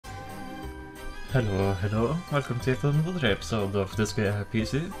Hello, welcome to yet another episode of Disgaea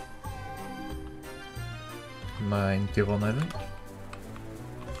PC. E91, I think.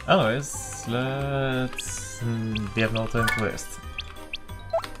 Anyways, we have no time to waste.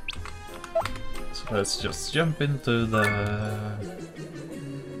 So let's just jump into the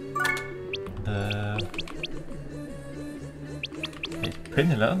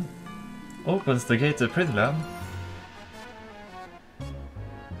Prinnyland. Opens the gate to Prinnyland.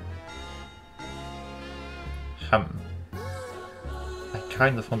 I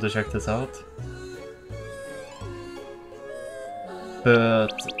kind of want to check this out,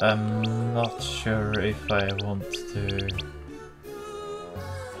 but I'm not sure if I want to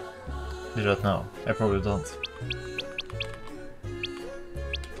do that now. I probably don't,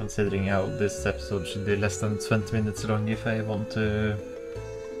 considering how this episode should be less than 20 minutes long if I want to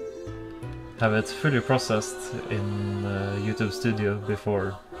have it fully processed in YouTube Studio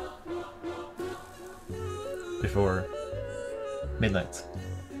before midnight.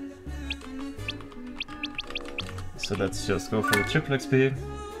 So let's just go for the triple XP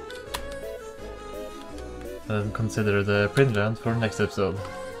and consider the Prinland for next episode.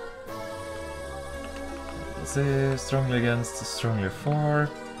 Let's see, strongly against, strongly 4.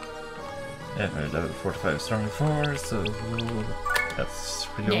 Yeah, we're level 45, strongly 4, so that's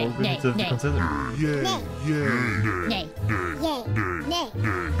really all we need to consider.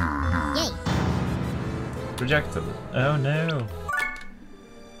 Rejected. Oh no!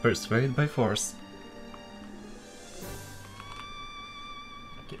 Persuade by force.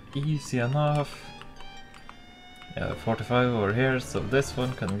 Okay, easy enough. Yeah, 45 over here, so this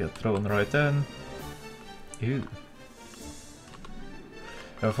one can get thrown right in. Ew.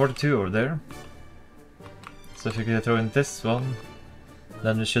 42 over there. So if you can throw in this one,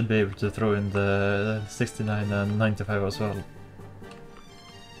 then we should be able to throw in the 69 and 95 as well.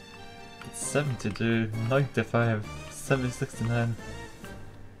 72, 95, 69,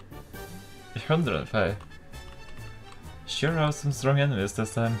 105. Sure have some strong enemies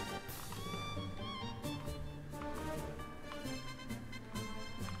this time.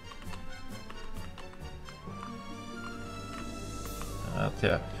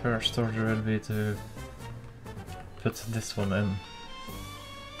 Yeah, first order will be to put this one in.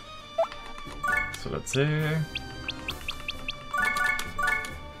 So let's see.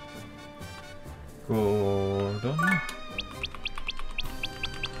 Gordon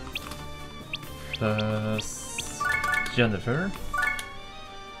plus Jennifer.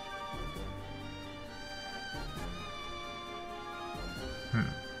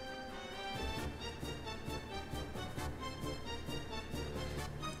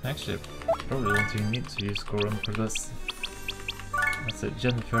 Actually, probably don't even need to use Gordon for this. That's it,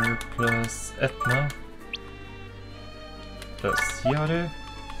 Jennifer plus Etna plus Yari.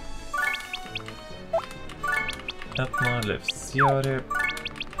 Etna lifts Yari,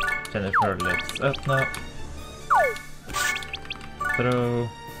 Jennifer lifts Etna, throw.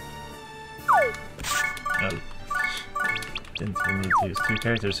 Well, didn't we need to use 2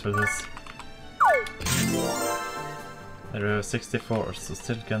 characters for this? There are 64, so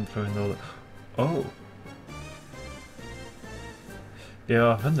still can't throw in all. Oh! Yeah,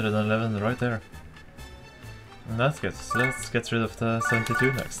 111 right there. And that's good, so let's get rid of the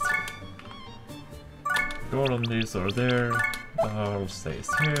 72 next. Gordon leaves over there, the Harl stays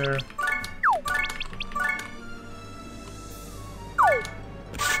here.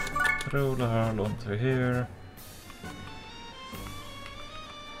 Throw the Harl onto here.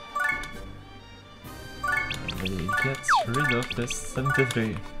 And we get rid of this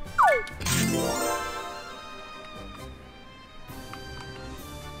 73.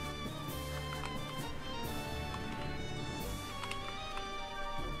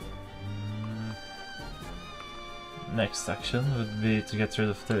 Next action would be to get rid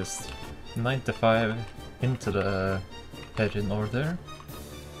of this 95 into the Perrin order.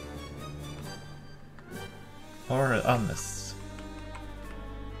 Or Annis.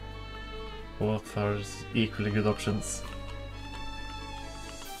 Both are equally good options.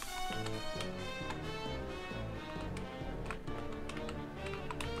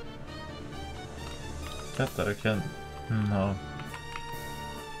 That I can... no.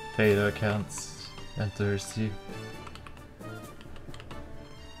 Beta can't enter C.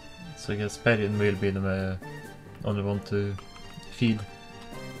 So I guess Perrin will be the only one to feed.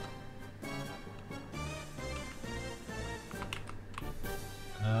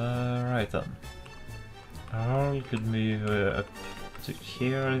 Right then. Harl could move up to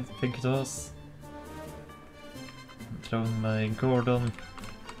here, I think it was. Throw in my Gordon.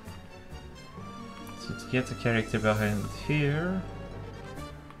 So to get a character behind here,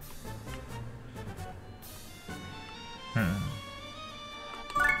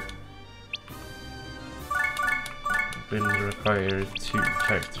 Will require 2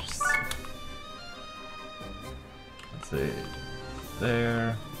 characters. Let's see.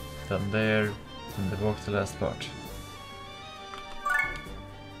 There, then they walk the last part.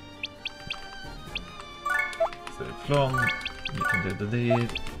 So Flon, you can do the deed.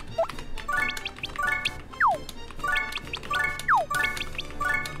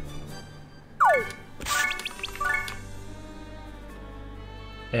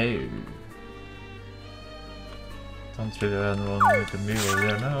 Oh. Don't really have anyone with a mirror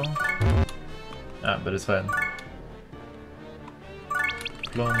there now. Ah, but it's fine.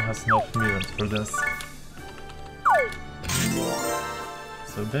 Flon has enough movement for this.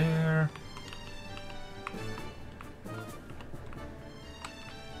 So there.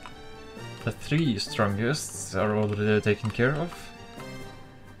 The 3 strongest are already taken care of.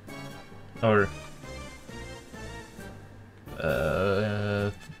 Or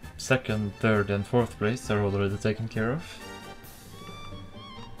second, third and fourth place are already taken care of.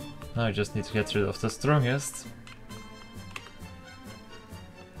 Now I just need to get rid of the strongest.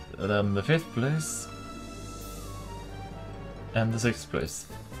 Then the 5th place. And the 6th place.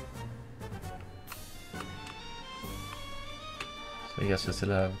 So I guess we still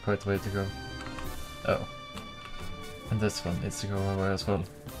have quite a way to go. Oh. And this one needs to go away as well.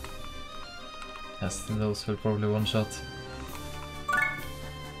 Yes, those will probably one-shot.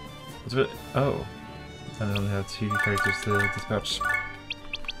 Oh, and I only have 2 characters to dispatch.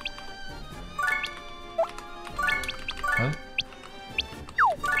 Well,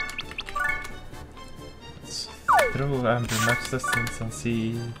 let's throw Amber max distance and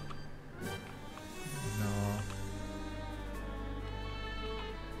see. No.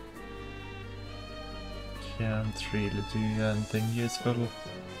 Can't really do anything useful.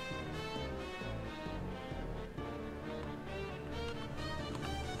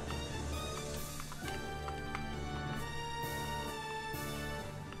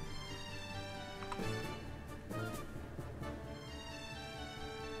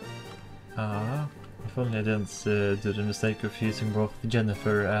 If only I didn't do the mistake of using both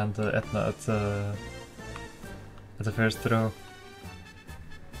Jennifer and Etna at the first throw.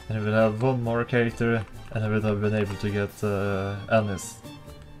 And I would have one more character, and I would have been able to get Anis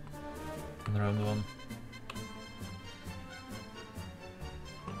in round 1.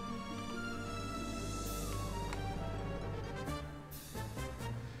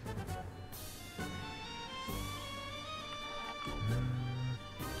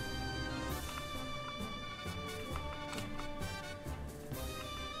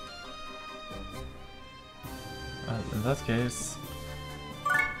 In that case,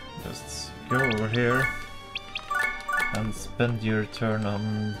 just go over here and spend your turn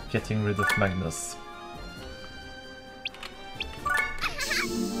on getting rid of Magnus.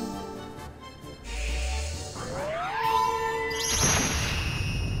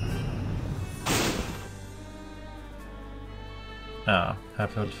 Ah,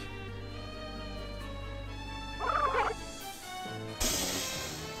 half health.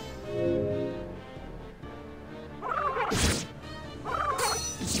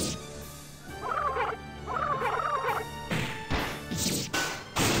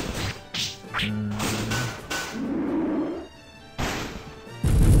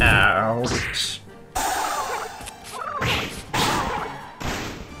 Ouch.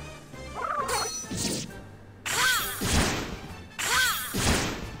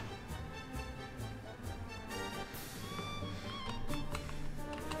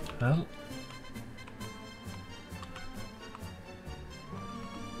 Well.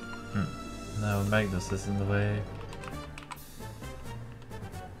 Now Magnus is in the way.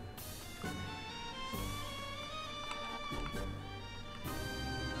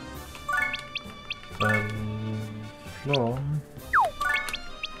 Well, Flon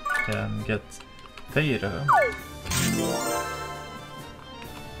can get Feira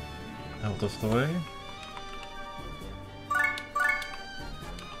out of the way.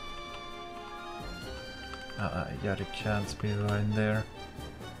 Yari can't be right there.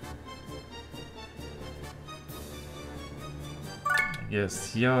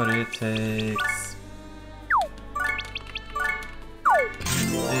 Yes, Yari takes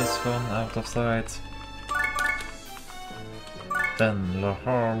this one out of sight. Then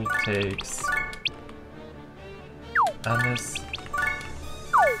Lahal takes Anis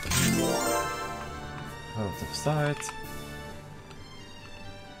out of sight.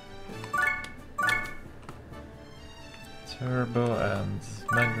 Turbo and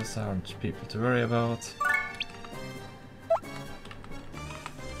Magnus aren't people to worry about.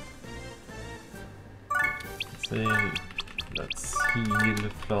 see, let's heal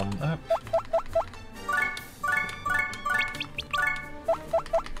from up.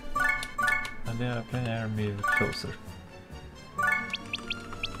 And yeah, player move closer.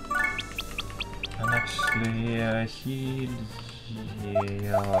 And actually heal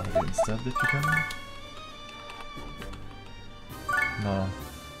instead if you can. No,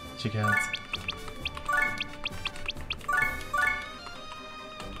 she can't.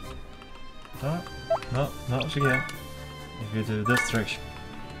 No, she can't. If you do this direction.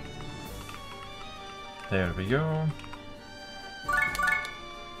 There we go.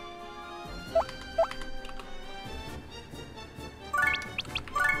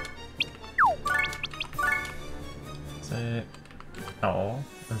 Say, oh,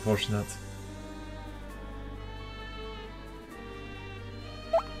 unfortunate.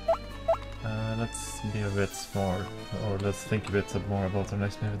 Let's be a bit more, or let's think a bit more about our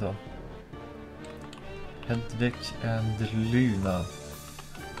next move though. Hedvig and Luna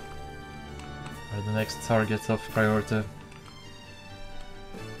are the next targets of priority.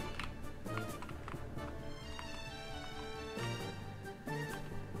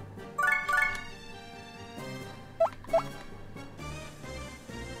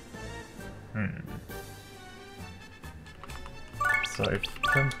 So if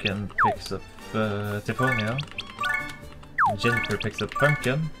Pumpkin picks up Tifonia, Jennifer picks up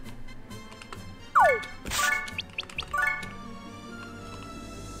Pumpkin,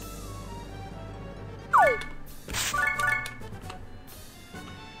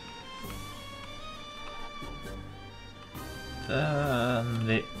 then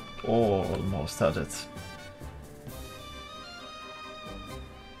we almost had it.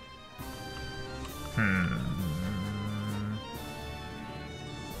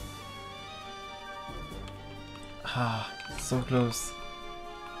 Ah, so close.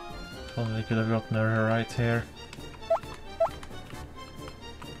 Only we could have gotten her right here.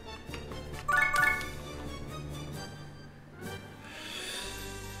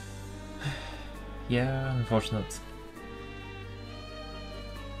 Yeah, unfortunate.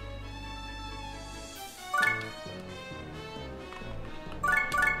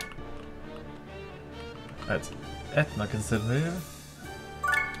 Right, Etna can still move.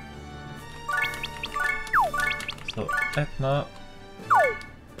 So Etna,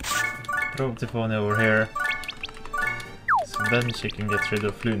 throw Tifonia over here, so then she can get rid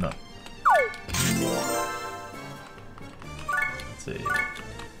of Luna. Let's see.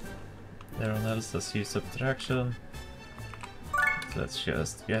 Everyone else has used up their action. So let's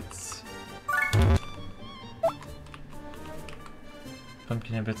just get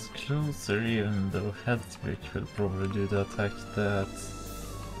Pumpkin a bit closer, even though Hedvig will probably do the attack that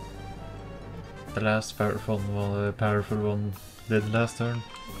the last powerful one did last turn.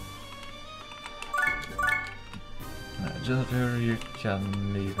 Jennifer, you can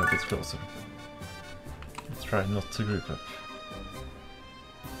move a bit closer. Try not to group up.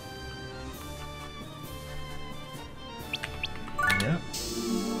 Yeah.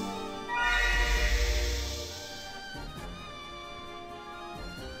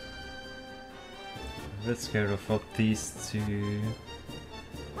 A bit scared of what these two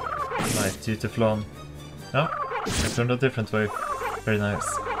might do to Flan. Oh, I turned a different way. Very nice.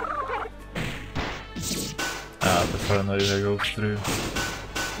 Ah, the paranoia goes through.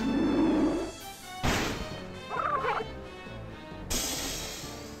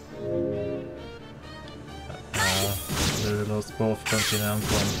 We lost both Pumpkin and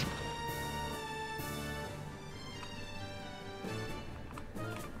Flan.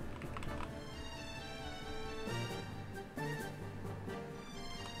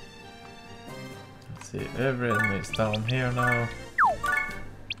 See, every enemy is down here now.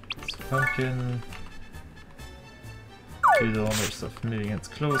 It's Pumpkin. Do the honors of moving it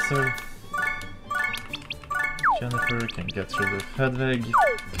closer. Jennifer can get rid of Hedvig.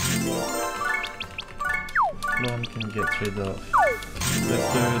 Flan can get rid of this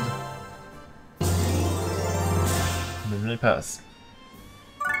dude. Mini pass.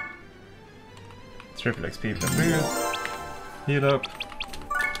 Triple XP per period. Heal up.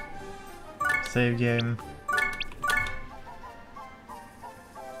 Save game.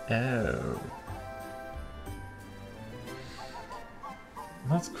 Oh.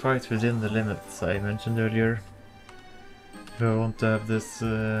 Not quite within the limits I mentioned earlier. If I want to have this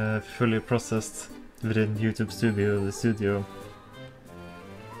fully processed within YouTube Studio, the studio,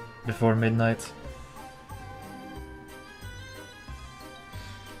 before midnight.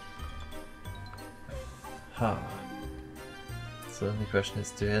 Ha. So the question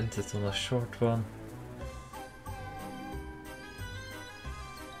is, to end it on a short one?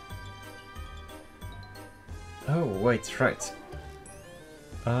 Oh, wait, right.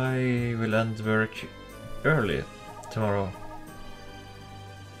 I will end work early tomorrow.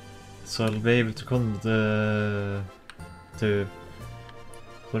 So I'll be able to come to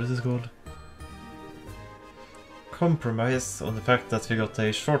what is it called? Compromise on the fact that we got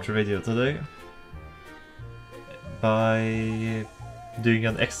a shorter video today by doing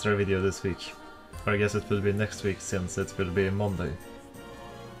an extra video this week. Or I guess it will be next week since it will be Monday.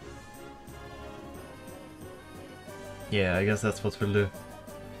 Yeah, I guess that's what we'll do.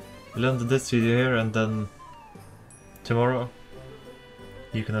 We'll end this video here and then tomorrow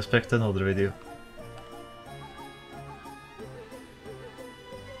you can expect another video.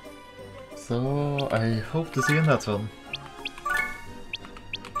 So I hope to see you in that one.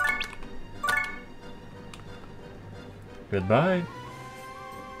 Goodbye!